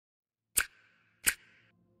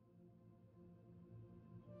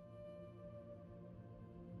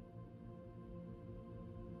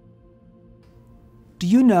Do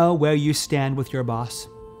you know where you stand with your boss?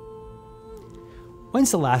 When's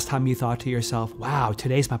the last time you thought to yourself, wow,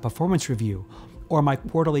 today's my performance review or my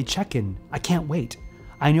quarterly check-in. I can't wait.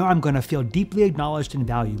 I know I'm going to feel deeply acknowledged and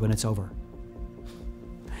valued when it's over.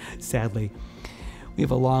 Sadly, we have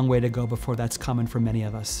a long way to go before that's common for many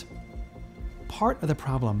of us. Part of the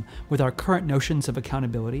problem with our current notions of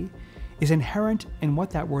accountability is inherent in what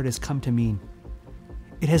that word has come to mean.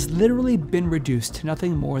 It has literally been reduced to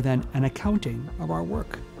nothing more than an accounting of our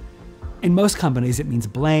work. In most companies, it means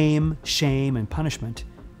blame, shame, and punishment.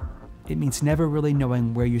 It means never really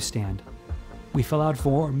knowing where you stand. We fill out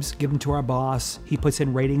forms, give them to our boss, he puts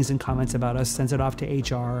in ratings and comments about us, sends it off to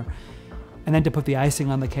HR, and then to put the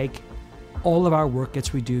icing on the cake, all of our work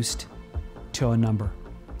gets reduced to a number,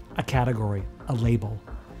 a category, a label.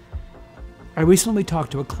 I recently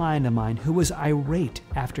talked to a client of mine who was irate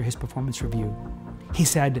after his performance review. He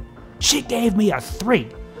said, "She gave me a 3.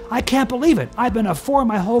 I can't believe it. I've been a 4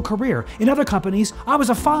 my whole career. In other companies, I was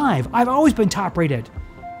a 5. I've always been top rated.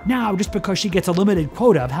 Now, just because she gets a limited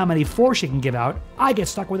quota of how many 4s she can give out, I get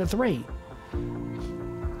stuck with a 3.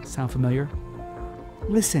 Sound familiar?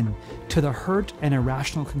 Listen to the hurt and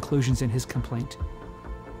irrational conclusions in his complaint.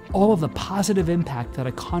 All of the positive impact that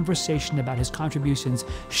a conversation about his contributions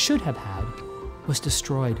should have had was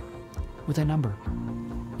destroyed with a number.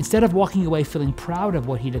 Instead of walking away feeling proud of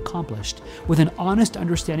what he'd accomplished, with an honest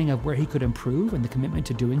understanding of where he could improve and the commitment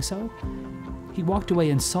to doing so, he walked away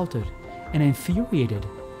insulted and infuriated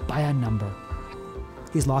by a number.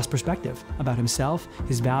 He's lost perspective about himself,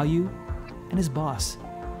 his value, and his boss.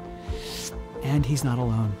 And he's not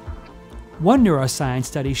alone. One neuroscience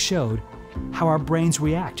study showed how our brains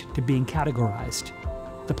react to being categorized.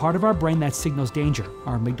 The part of our brain that signals danger,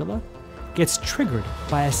 our amygdala, gets triggered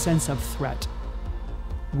by a sense of threat.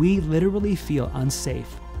 We literally feel unsafe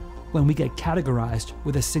when we get categorized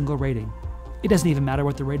with a single rating. It doesn't even matter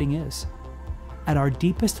what the rating is. At our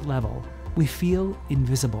deepest level, we feel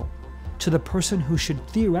invisible to the person who should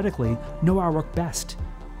theoretically know our work best,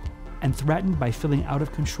 and threatened by feeling out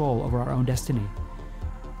of control over our own destiny.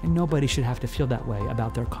 And nobody should have to feel that way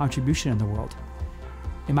about their contribution in the world.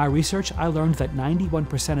 In my research, I learned that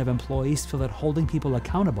 91% of employees feel that holding people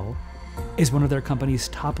accountable is one of their company's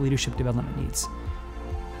top leadership development needs.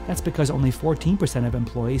 That's because only 14% of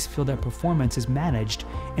employees feel their performance is managed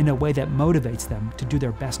in a way that motivates them to do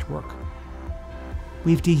their best work.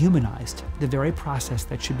 We've dehumanized the very process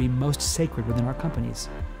that should be most sacred within our companies: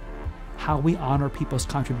 how we honor people's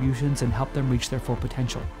contributions and help them reach their full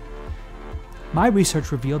potential. My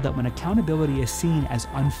research revealed that when accountability is seen as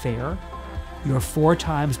unfair, you're 4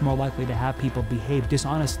 times more likely to have people behave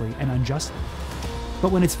dishonestly and unjustly.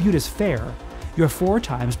 But when it's viewed as fair, you're 4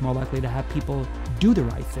 times more likely to have people do the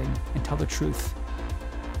right thing and tell the truth.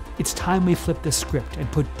 It's time we flip the script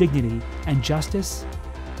and put dignity and justice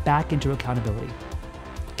back into accountability.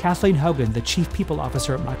 Kathleen Hogan, the Chief People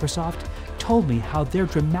Officer at Microsoft, told me how they're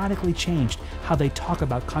dramatically changed how they talk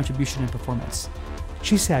about contribution and performance.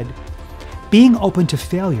 She said, "Being open to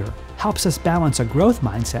failure helps us balance a growth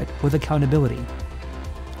mindset with accountability.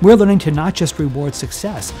 We're learning to not just reward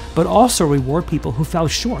success, but also reward people who fell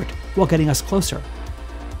short while getting us closer.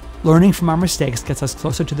 Learning from our mistakes gets us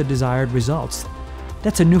closer to the desired results.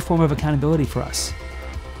 That's a new form of accountability for us."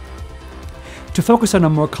 To focus on a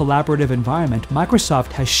more collaborative environment,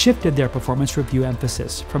 Microsoft has shifted their performance review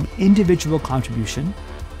emphasis from individual contribution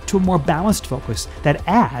to a more balanced focus that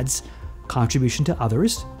adds contribution to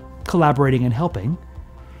others, collaborating and helping,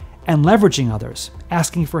 and leveraging others,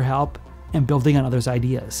 asking for help, and building on others'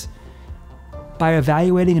 ideas. By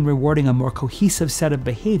evaluating and rewarding a more cohesive set of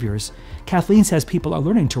behaviors, Kathleen says people are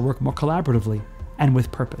learning to work more collaboratively and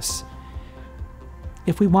with purpose.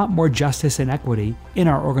 If we want more justice and equity in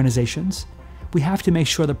our organizations, we have to make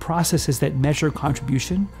sure the processes that measure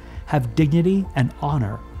contribution have dignity and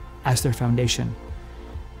honor as their foundation.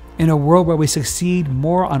 In a world where we succeed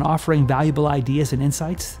more on offering valuable ideas and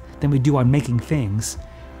insights than we do on making things,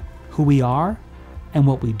 who we are and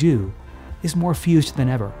what we do is more fused than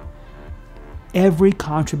ever. Every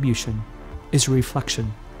contribution is a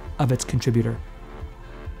reflection of its contributor.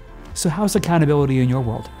 So how's accountability in your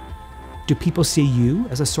world? Do people see you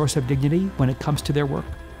as a source of dignity when it comes to their work?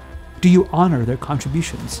 Do you honor their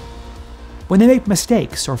contributions? When they make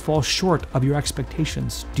mistakes or fall short of your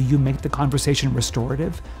expectations, do you make the conversation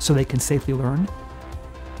restorative so they can safely learn?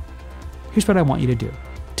 Here's what I want you to do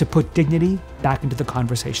to put dignity back into the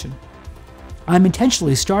conversation. I'm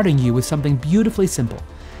intentionally starting you with something beautifully simple,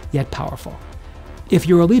 yet powerful. If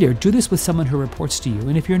you're a leader, do this with someone who reports to you,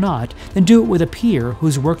 and if you're not, then do it with a peer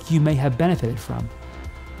whose work you may have benefited from.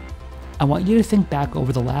 I want you to think back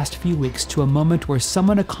over the last few weeks to a moment where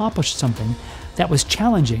someone accomplished something that was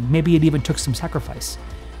challenging. Maybe it even took some sacrifice.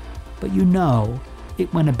 But you know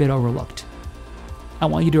it went a bit overlooked. I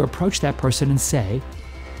want you to approach that person and say,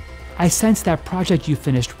 I sense that project you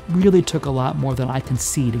finished really took a lot more than I can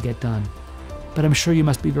see to get done, but I'm sure you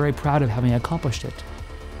must be very proud of having accomplished it.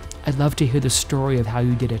 I'd love to hear the story of how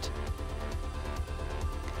you did it.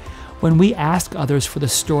 When we ask others for the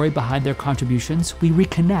story behind their contributions, we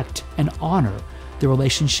reconnect and honor the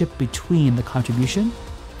relationship between the contribution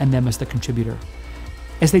and them as the contributor.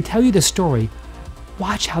 As they tell you the story,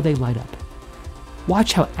 watch how they light up.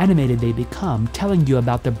 Watch how animated they become, telling you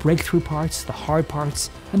about the breakthrough parts, the hard parts,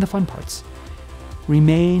 and the fun parts.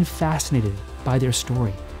 Remain fascinated by their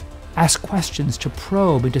story. Ask questions to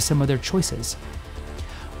probe into some of their choices.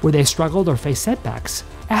 Where they struggled or faced setbacks,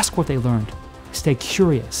 ask what they learned. Stay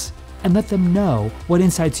curious and let them know what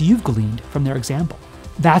insights you've gleaned from their example.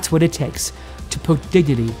 That's what it takes to put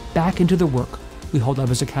dignity back into the work we hold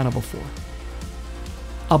others accountable for.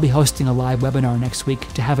 I'll be hosting a live webinar next week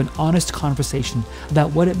to have an honest conversation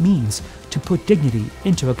about what it means to put dignity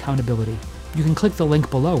into accountability. You can click the link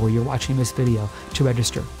below where you're watching this video to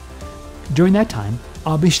register. During that time,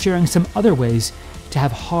 I'll be sharing some other ways to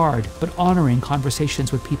have hard but honoring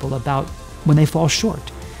conversations with people about when they fall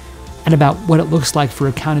short, and about what it looks like for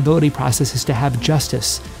accountability processes to have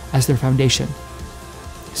justice as their foundation.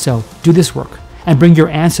 So do this work and bring your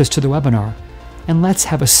answers to the webinar, and let's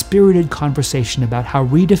have a spirited conversation about how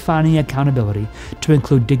redefining accountability to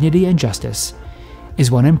include dignity and justice is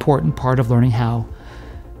one important part of learning how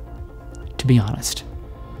to be honest.